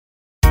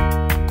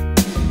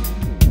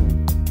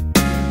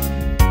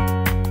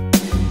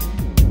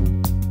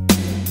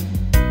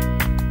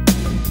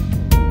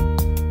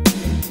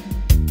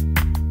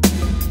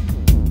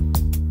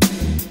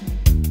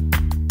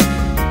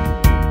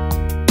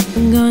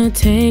gonna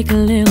take a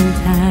little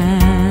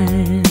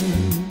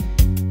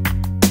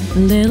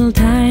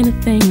time to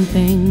think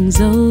things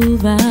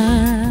over.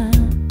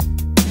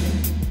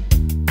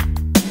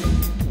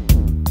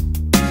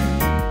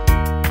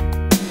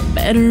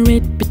 Better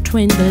read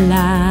between the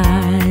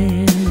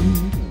lines,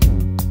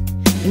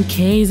 in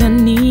case I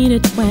need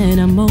it when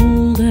I'm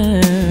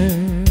older.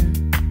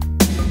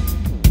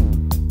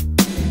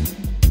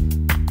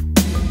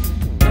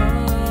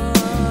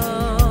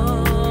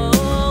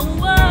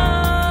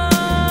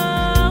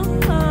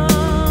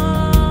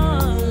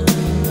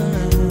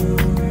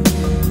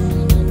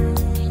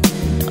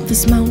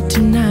 This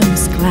mountain I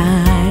must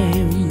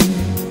climb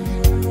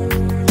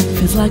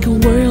feels like a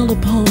world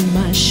upon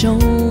my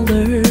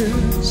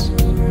shoulders.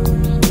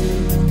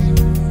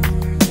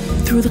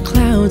 Through the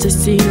clouds I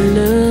see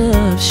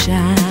love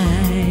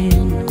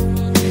shine,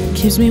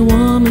 keeps me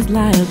warm as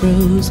life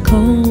grows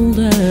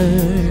colder.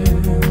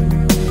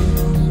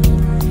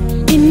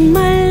 In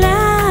my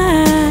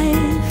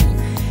life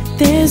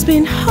there's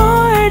been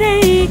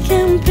heartache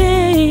and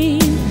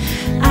pain.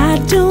 I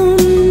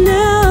don't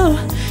know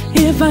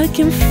if I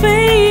can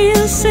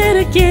face it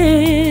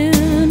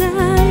again.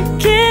 I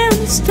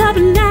can't stop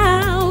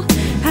now.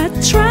 I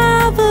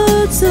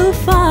traveled so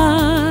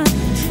far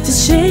to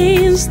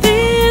change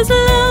this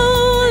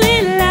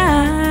lonely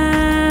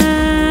life.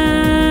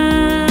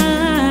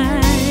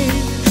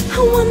 I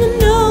wanna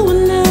know what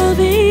love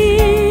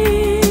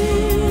is.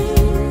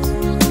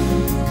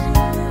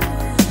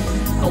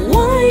 I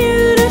want you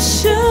to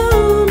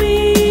show me.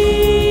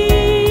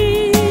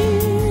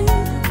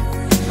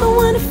 I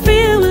wanna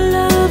feel what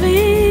love is.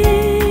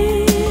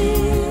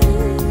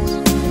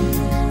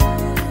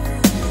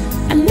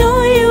 I know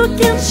you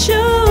can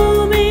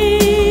show me.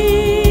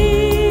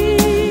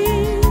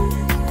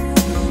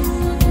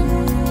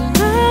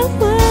 Oh,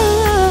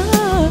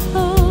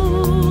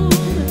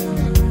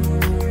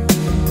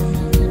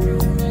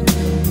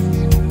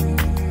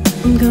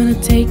 I'm gonna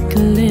take a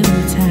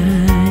little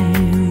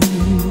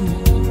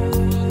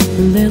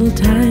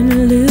time to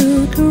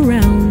look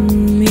around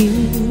me.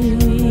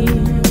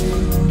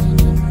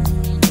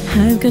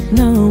 I've got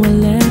nowhere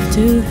left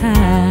to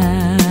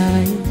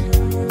hide.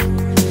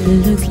 It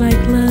looks like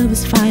love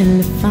has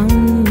finally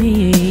found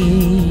me.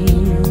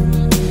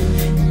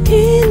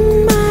 In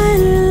my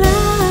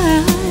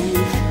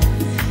life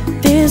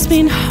there's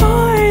been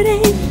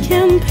heartache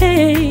and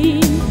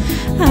pain.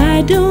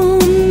 I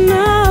don't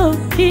know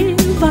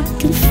if I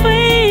can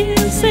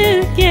face it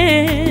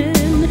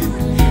again.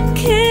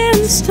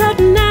 Can't stop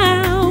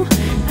now.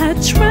 I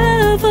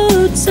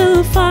traveled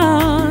so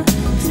far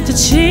to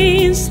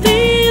change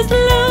this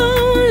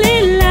lonely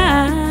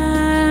life.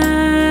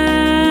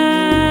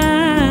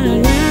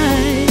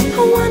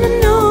 I wanna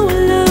know what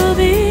love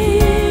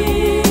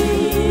is.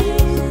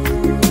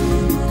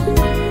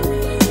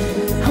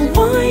 I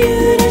want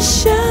you to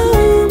show